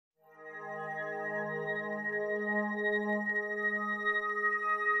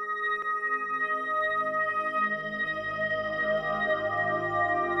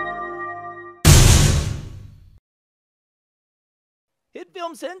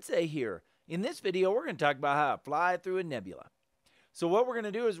Hitfilm Sensei here. In this video, we're going to talk about how to fly through a nebula. So what we're going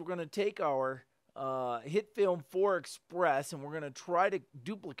to do is we're going to take our Hitfilm 4 Express and we're going to try to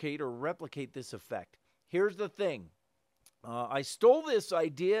duplicate or replicate this effect. Here's the thing. I stole this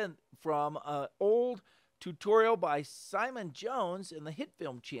idea from an old tutorial by Simon Jones in the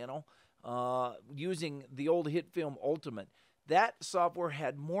Hitfilm channel using the old Hitfilm Ultimate. That software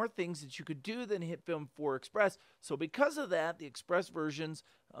had more things that you could do than Hitfilm 4 Express. So because of that, the Express versions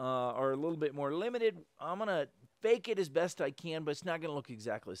are a little bit more limited. I'm going to fake it as best I can, but it's not going to look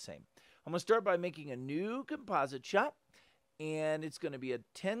exactly the same. I'm going to start by making a new composite shot, and it's going to be a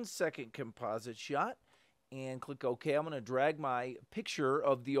 10-second composite shot. And click OK. I'm going to drag my picture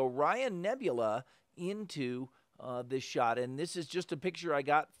of the Orion Nebula into this shot. And this is just a picture I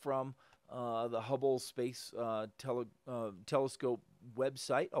got from the Hubble Space Telescope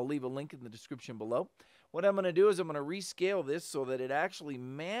website. I'll leave a link in the description below. What I'm going to do is I'm going to rescale this so that it actually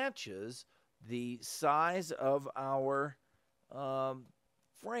matches the size of our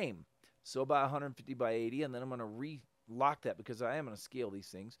frame. So about 150 by 80, and then I'm going to relock that because I am going to scale these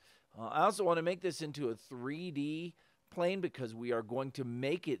things. I also want to make this into a 3D plane because we are going to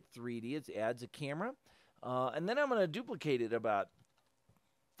make it 3D. It adds a camera. And then I'm going to duplicate it about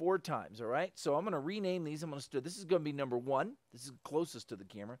 4 times, all right? So I'm going to rename these. This is going to be number 1. This is closest to the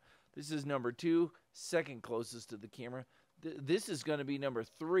camera. This is number 2, second closest to the camera. This is going to be number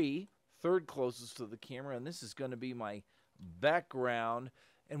 3, third closest to the camera. And this is going to be my background.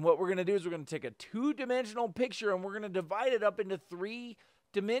 And what we're going to do is we're going to take a 2-dimensional picture and we're going to divide it up into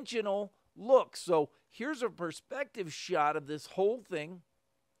 3-dimensional looks. So here's a perspective shot of this whole thing.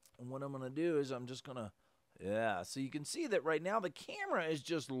 And what I'm going to do is I'm just going to, so you can see that right now the camera is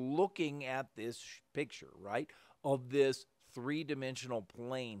just looking at this picture, right, of this 3-dimensional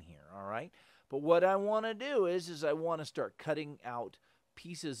plane here, all right? But what I want to do is I want to start cutting out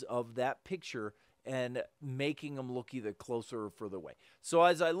pieces of that picture and making them look either closer or further away. So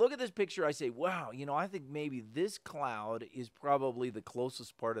as I look at this picture, I say, wow, you know, I think maybe this cloud is probably the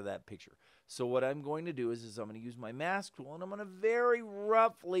closest part of that picture. So what I'm going to do is I'm going to use my mask tool, and I'm going to very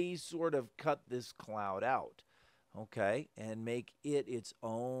roughly sort of cut this cloud out, okay, and make it its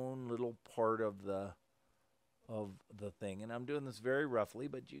own little part of the thing. And I'm doing this very roughly,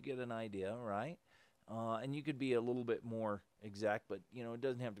 but you get an idea, right? And you could be a little bit more exact, but, you know, it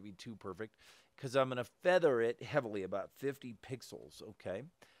doesn't have to be too perfect because I'm going to feather it heavily, about 50 pixels, okay?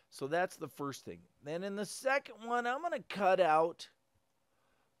 So that's the first thing. Then in the second one, I'm going to cut out,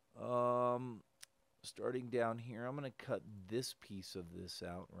 starting down here, I'm going to cut this piece of this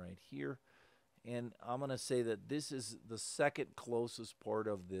out right here. And I'm going to say that this is the second closest part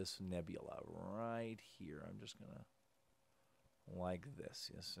of this nebula right here. I'm just going to, like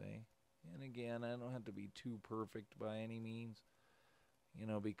this, you see? And again, I don't have to be too perfect by any means, you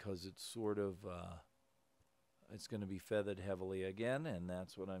know, because it's sort of, it's going to be feathered heavily again, and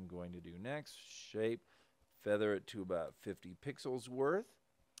that's what I'm going to do next. Shape, feather it to about 50 pixels worth.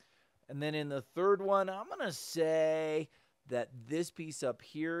 And then in the third one, I'm going to say that this piece up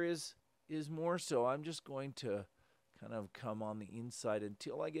here is more, so I'm just going to kind of come on the inside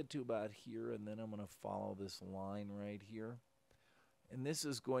until I get to about here, and then I'm going to follow this line right here. And this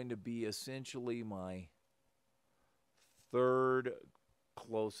is going to be essentially my third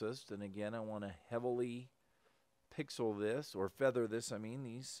closest. And again, I want to heavily pixel this, or feather this, I mean,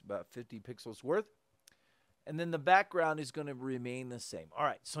 these about 50 pixels worth. And then the background is going to remain the same. All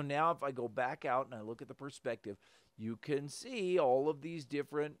right, so now if I go back out and I look at the perspective, you can see all of these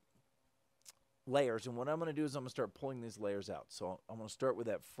different layers. And what I'm going to do is I'm going to start pulling these layers out. So I'm going to start with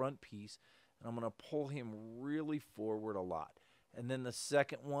that front piece, and I'm going to pull him really forward a lot. And then the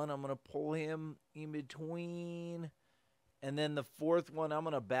second one, I'm going to pull him in between. And then the fourth one, I'm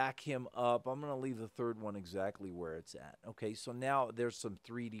going to back him up. I'm going to leave the third one exactly where it's at. Okay, so now there's some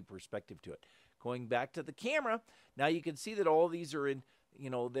 3D perspective to it. Going back to the camera, now you can see that all these are in, you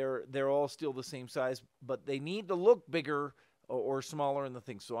know, they're all still the same size, but they need to look bigger or smaller in the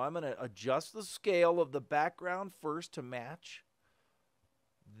thing. So I'm going to adjust the scale of the background first to match.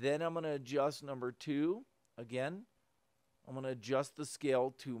 Then I'm going to adjust number 2 again. I'm going to adjust the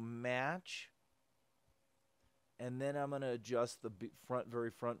scale to match. And then I'm going to adjust the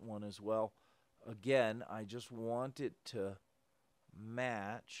very front one as well. Again, I just want it to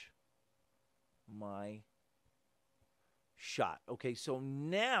match my shot. Okay, so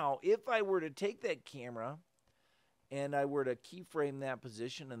now if I were to take that camera and I were to keyframe that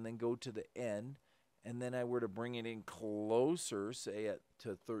position and then go to the end, and then I were to bring it in closer, say to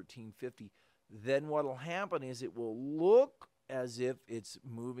 1350, then what will happen is it will look as if it's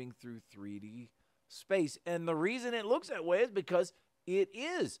moving through 3D space. And the reason it looks that way is because it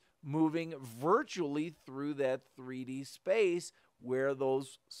is moving virtually through that 3D space where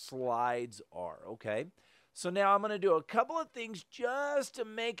those slides are, okay? So now I'm going to do a couple of things just to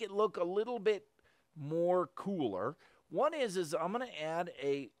make it look a little bit more cooler. One is I'm going to add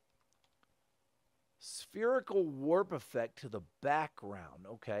a spherical warp effect to the background,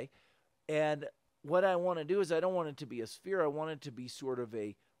 okay? And what I want to do is I don't want it to be a sphere. I want it to be sort of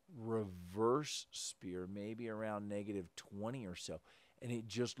a reverse sphere, maybe around -20 or so. And it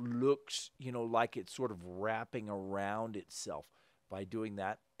just looks, you know, like it's sort of wrapping around itself by doing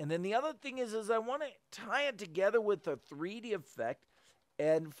that. And then the other thing is I want to tie it together with a 3D effect.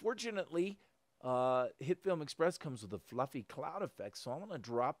 And fortunately, Hitfilm Express comes with a fluffy cloud effect. So I'm going to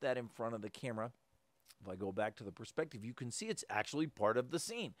drop that in front of the camera. If I go back to the perspective, you can see it's actually part of the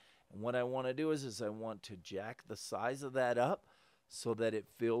scene. And what I want to do is I want to jack the size of that up so that it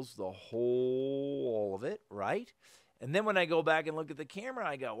fills the whole of it, right? And then when I go back and look at the camera,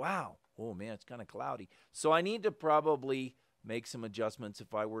 I go, wow, oh man, it's kind of cloudy. So I need to probably make some adjustments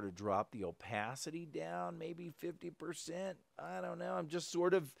if I were to drop the opacity down, maybe 50%. I don't know. I'm just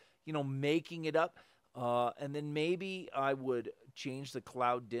sort of, you know, making it up. And then maybe I would change the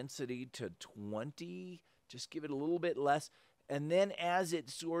cloud density to 20, just give it a little bit less. And then as it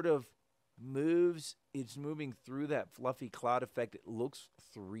sort of moves, it's moving through that fluffy cloud effect. It looks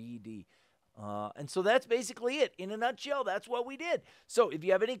 3D. And so that's basically it. In a nutshell, that's what we did. So if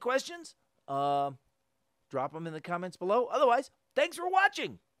you have any questions, drop them in the comments below. Otherwise, thanks for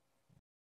watching.